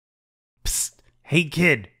Hey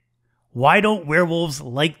kid, why don't werewolves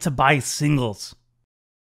like to buy singles?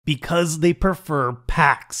 Because they prefer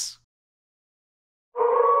packs.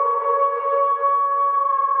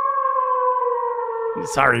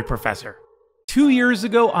 Sorry, Professor. 2 years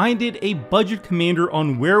ago, I did a budget commander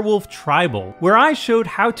on Werewolf Tribal, where I showed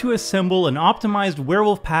how to assemble an optimized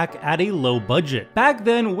werewolf pack at a low budget. Back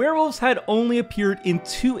then, werewolves had only appeared in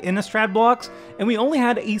 2 Innistrad blocks, and we only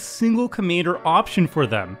had a single commander option for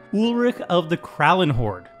them, Ulrich of the Krallen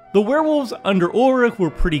Horde. The werewolves under Ulrich were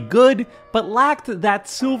pretty good, but lacked that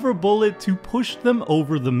silver bullet to push them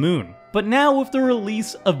over the moon. But now with the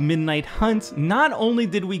release of Midnight Hunt, not only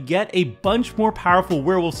did we get a bunch more powerful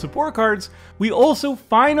werewolf support cards, we also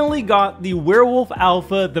finally got the werewolf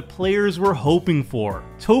alpha the players were hoping for.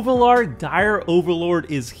 Tovolar Dire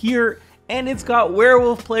Overlord is here, and it's got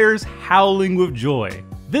werewolf players howling with joy.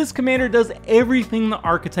 This commander does everything the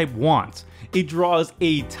archetype wants. It draws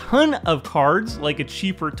a ton of cards, like a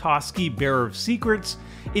cheaper Toski Bearer of Secrets.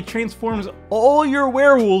 It transforms all your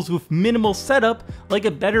werewolves with minimal setup, like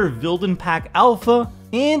a better Vilden Pack Alpha,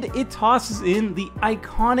 and it tosses in the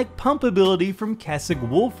iconic pump ability from Kessig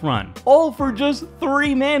Wolfrun, all for just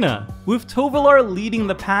 3 mana. With Tovolar leading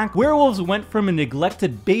the pack, werewolves went from a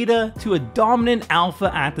neglected beta to a dominant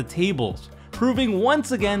alpha at the tables, proving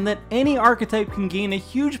once again that any archetype can gain a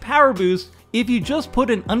huge power boost if you just put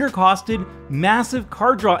an undercosted, massive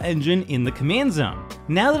card draw engine in the command zone.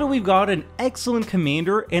 Now that we've got an excellent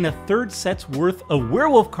commander and a third set's worth of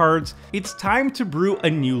werewolf cards, it's time to brew a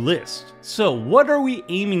new list. So what are we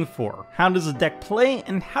aiming for? How does the deck play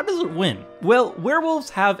and how does it win? Well, werewolves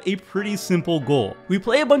have a pretty simple goal. We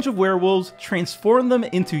play a bunch of werewolves, transform them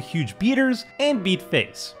into huge beaters, and beat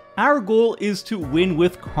face. Our goal is to win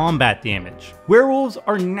with combat damage. Werewolves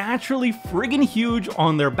are naturally friggin' huge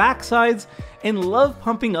on their backsides and love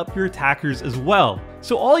pumping up your attackers as well.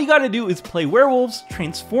 So all you gotta do is play werewolves,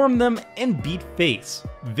 transform them, and beat face.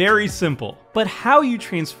 Very simple. But how you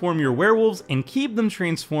transform your werewolves and keep them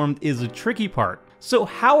transformed is the tricky part. So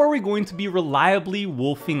how are we going to be reliably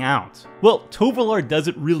wolfing out? Well, Tovolar does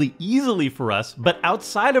it really easily for us, but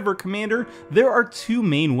outside of our commander, there are 2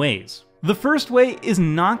 main ways. The first way is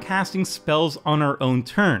not casting spells on our own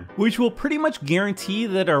turn, which will pretty much guarantee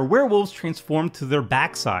that our werewolves transform to their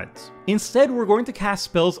backsides. Instead, we're going to cast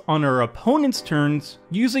spells on our opponent's turns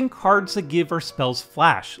using cards that give our spells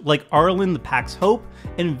flash, like Arlen the Pack's Hope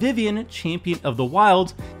and Vivian, Champion of the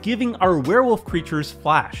Wilds, giving our werewolf creatures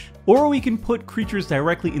flash. Or we can put creatures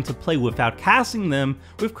directly into play without casting them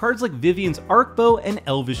with cards like Vivian's Arcbow and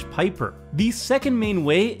Elvish Piper. The second main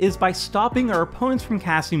way is by stopping our opponents from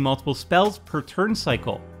casting multiple spells per turn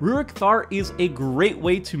cycle. Rurik Thar is a great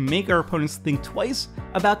way to make our opponents think twice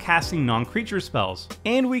about casting non-creature spells.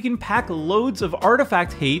 And we can pack loads of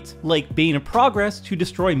artifact hate, like Bane of Progress, to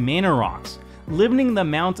destroy mana rocks, limiting the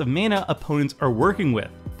amount of mana opponents are working with.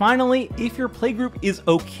 Finally, if your playgroup is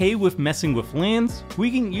okay with messing with lands, we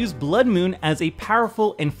can use Blood Moon as a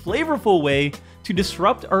powerful and flavorful way to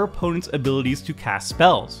disrupt our opponent's abilities to cast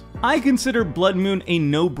spells. I consider Blood Moon a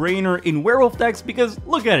no-brainer in werewolf decks because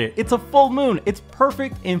look at it, it's a full moon, it's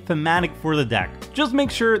perfect and thematic for the deck. Just make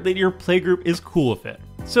sure that your playgroup is cool with it.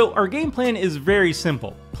 So our game plan is very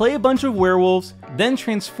simple. Play a bunch of werewolves, then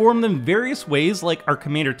transform them various ways like our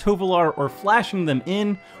commander Tovolar or flashing them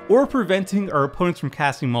in, or preventing our opponents from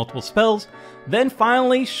casting multiple spells, then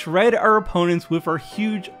finally shred our opponents with our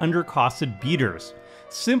huge undercosted beaters.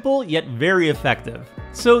 Simple yet very effective.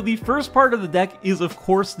 So the first part of the deck is of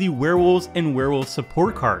course the werewolves and werewolf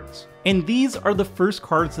support cards. And these are the first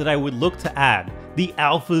cards that I would look to add, the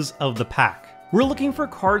alphas of the pack. We're looking for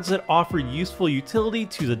cards that offer useful utility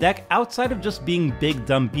to the deck outside of just being big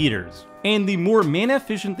dumb beaters. And the more mana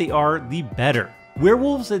efficient they are, the better.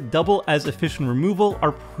 Werewolves that double as efficient removal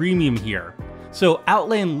are premium here. So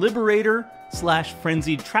Outland Liberator /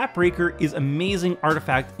 Frenzied Trapbreaker is amazing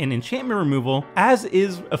artifact and enchantment removal, as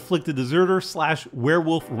is Afflicted Deserter /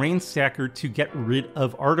 Werewolf Ransacker to get rid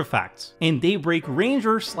of artifacts. And Daybreak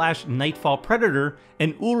Ranger / Nightfall Predator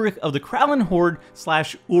and Ulrich of the Krallen Horde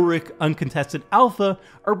 / Ulrich Uncontested Alpha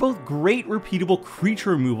are both great repeatable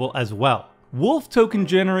creature removal as well. Wolf token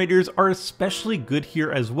generators are especially good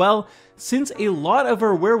here as well, since a lot of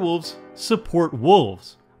our werewolves support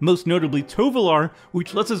wolves. Most notably Tovolar,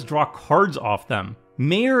 which lets us draw cards off them.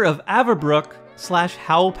 Mayor of Avabruck /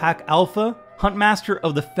 Howlpack Alpha, Huntmaster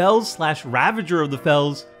of the Fells / Ravager of the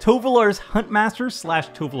Fells, Tovolar's Huntmaster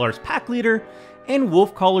 / Tovolar's Pack Leader, and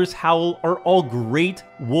Wolfcaller's Howl are all great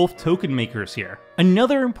wolf token makers here.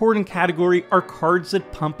 Another important category are cards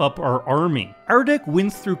that pump up our army. Our deck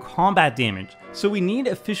wins through combat damage, so we need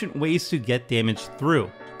efficient ways to get damage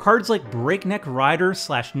through. Cards like Breakneck Rider /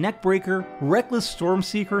 Neckbreaker, Reckless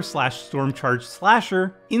Stormseeker / Stormcharge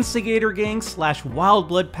Slasher, Instigator Gang /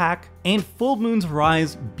 Wildblood Pack, and Full Moon's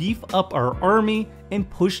Rise beef up our army and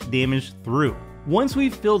push damage through. Once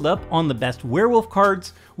we've filled up on the best werewolf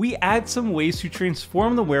cards, we add some ways to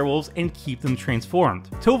transform the werewolves and keep them transformed.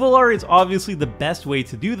 Tovolar is obviously the best way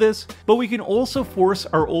to do this, but we can also force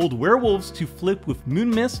our old werewolves to flip with Moon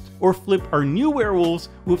Mist, or flip our new werewolves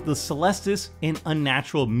with the Celestis and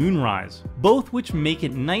Unnatural Moonrise, both which make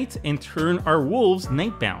it night and turn our wolves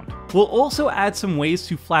nightbound. We'll also add some ways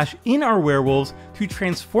to flash in our werewolves to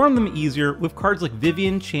transform them easier with cards like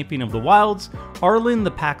Vivian, Champion of the Wilds, Arlen, the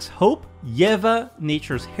Pack's Hope, Yeva,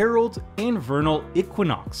 Nature's Herald, and Vernal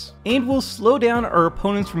Equinox. And we'll slow down our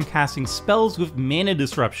opponents from casting spells with Mana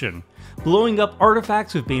Disruption, blowing up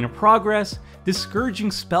artifacts with Bane of Progress,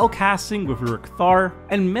 discouraging spell casting with Rurik Thar,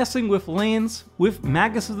 and messing with lands with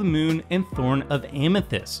Magus of the Moon and Thorn of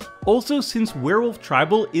Amethyst. Also, since Werewolf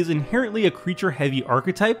Tribal is inherently a creature-heavy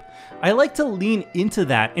archetype, I like to lean into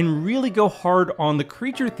that and really go hard on the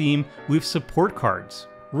creature theme with support cards.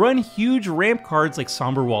 Run huge ramp cards like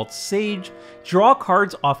Somberwald Sage, draw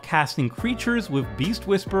cards off casting creatures with Beast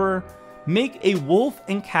Whisperer, make a wolf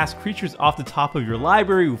and cast creatures off the top of your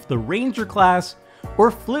library with the Ranger class,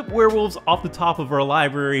 or flip werewolves off the top of our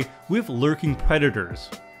library with Lurking Predators.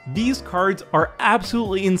 These cards are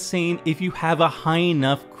absolutely insane if you have a high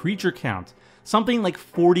enough creature count, something like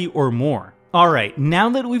 40 or more. Alright, now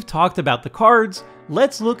that we've talked about the cards,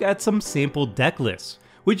 let's look at some sample deck lists,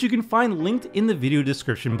 which you can find linked in the video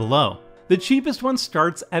description below. The cheapest one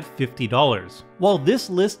starts at $50. While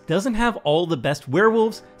this list doesn't have all the best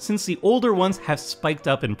werewolves, since the older ones have spiked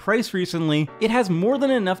up in price recently, it has more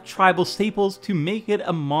than enough tribal staples to make it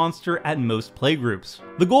a monster at most playgroups.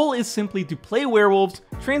 The goal is simply to play werewolves,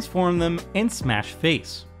 transform them, and smash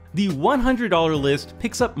face. The $100 list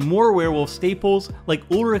picks up more werewolf staples like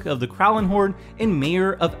Ulrich of the Krallenhorde and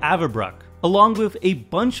Mayor of Avabruck, along with a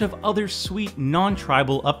bunch of other sweet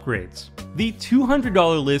non-tribal upgrades. The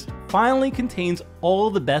 $200 list finally contains all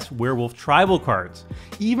the best werewolf tribal cards,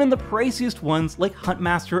 even the priciest ones like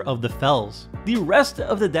Huntmaster of the Fells. The rest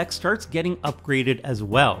of the deck starts getting upgraded as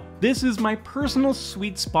well. This is my personal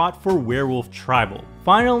sweet spot for werewolf tribal.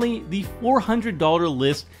 Finally, the $400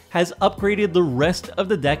 list has upgraded the rest of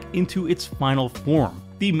the deck into its final form.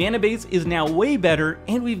 The mana base is now way better,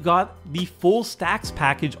 and we've got the full stacks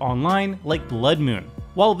package online like Blood Moon.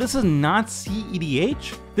 While this is not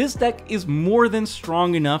CEDH, this deck is more than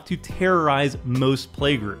strong enough to terrorize most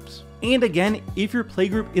playgroups. And again, if your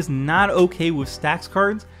playgroup is not okay with stacks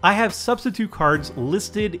cards, I have substitute cards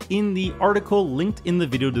listed in the article linked in the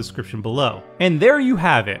video description below. And there you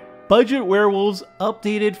have it, budget werewolves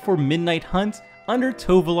updated for Midnight Hunt under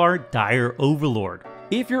Tovolar Dire Overlord.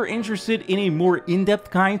 If you're interested in a more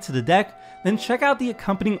in-depth guide to the deck, then check out the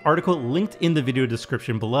accompanying article linked in the video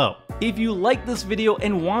description below. If you liked this video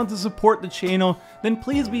and want to support the channel, then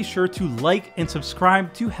please be sure to like and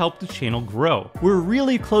subscribe to help the channel grow. We're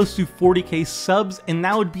really close to 40k subs, and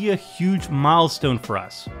that would be a huge milestone for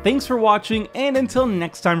us. Thanks for watching, and until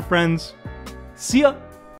next time friends, see ya!